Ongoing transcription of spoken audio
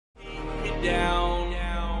down,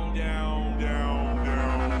 down, down, down,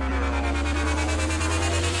 down.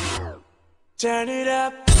 Turn it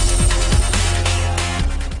up.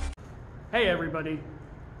 Hey everybody,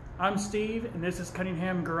 I'm Steve and this is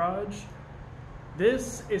Cunningham Garage.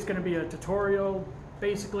 This is going to be a tutorial,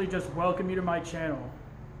 basically just welcome you to my channel.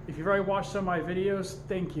 If you've already watched some of my videos,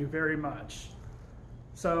 thank you very much.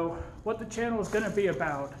 So what the channel is going to be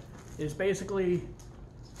about is basically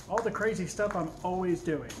all the crazy stuff I'm always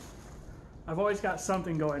doing. I've always got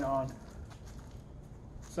something going on.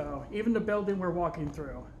 So even the building we're walking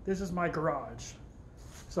through, this is my garage.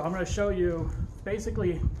 So I'm going to show you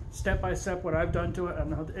basically step by step what I've done to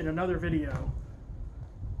it in another video.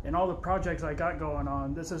 And all the projects I got going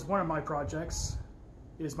on. This is one of my projects,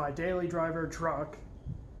 is my daily driver truck.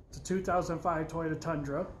 It's a 2005 Toyota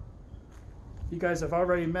Tundra. You guys have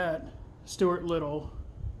already met Stuart Little,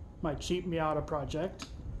 my cheap Miata project.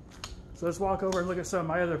 So let's walk over and look at some of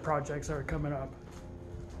my other projects that are coming up.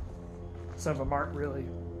 Some of them aren't really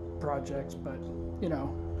projects, but you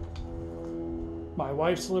know. My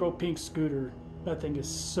wife's little pink scooter. That thing is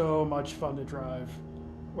so much fun to drive.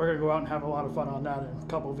 We're gonna go out and have a lot of fun on that in a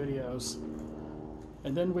couple videos.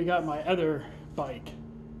 And then we got my other bike.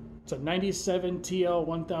 It's a 97 TL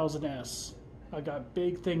 1000S. I got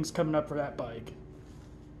big things coming up for that bike.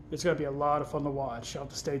 It's gonna be a lot of fun to watch. You'll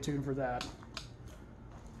have to stay tuned for that.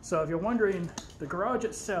 So if you're wondering, the garage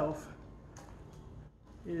itself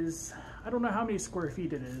is, I don't know how many square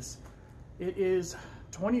feet it is. It is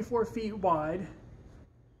 24 feet wide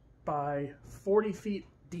by 40 feet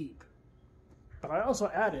deep. But I also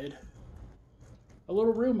added a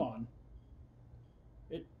little room on.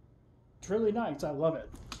 It's really nice, I love it.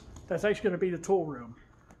 That's actually gonna be the tool room.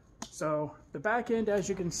 So the back end, as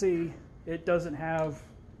you can see, it doesn't have,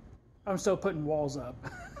 I'm still putting walls up.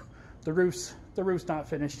 The roof's not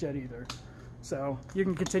finished yet either. So you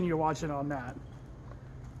can continue watching on that.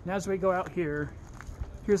 And as we go out here,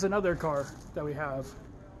 here's another car that we have.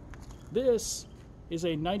 This is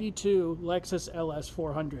a 92 Lexus LS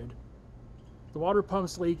 400. The water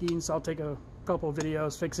pump's leaking, so I'll take a couple of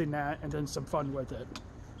videos fixing that and then some fun with it.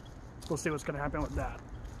 We'll see what's going to happen with that.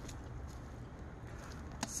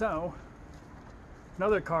 So,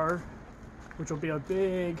 another car, which will be a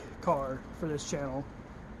big car for this channel,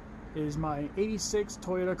 is my 86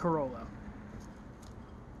 Toyota Corolla.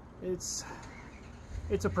 It's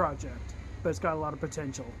a project, but it's got a lot of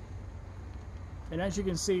potential. And as you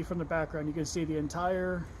can see from the background, you can see the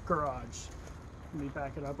entire garage. Let me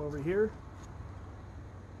back it up over here.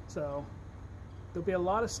 So there'll be a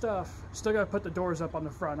lot of stuff. Still got to put the doors up on the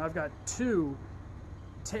front. I've got two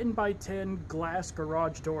 10 by 10 glass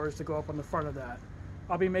garage doors to go up on the front of that.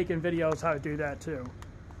 I'll be making videos how to do that too.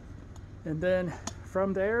 And then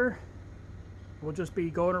from there, we'll just be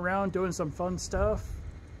going around doing some fun stuff,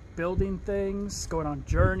 building things, going on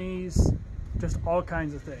journeys, just all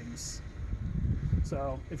kinds of things.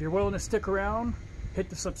 So if you're willing to stick around, hit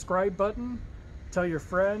the subscribe button, tell your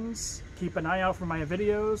friends, keep an eye out for my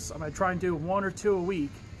videos. I'm going to try and do 1 or 2 a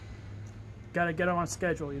week. Got to get them on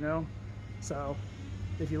schedule, you know? So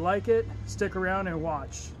if you like it, stick around and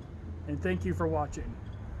watch. And thank you for watching.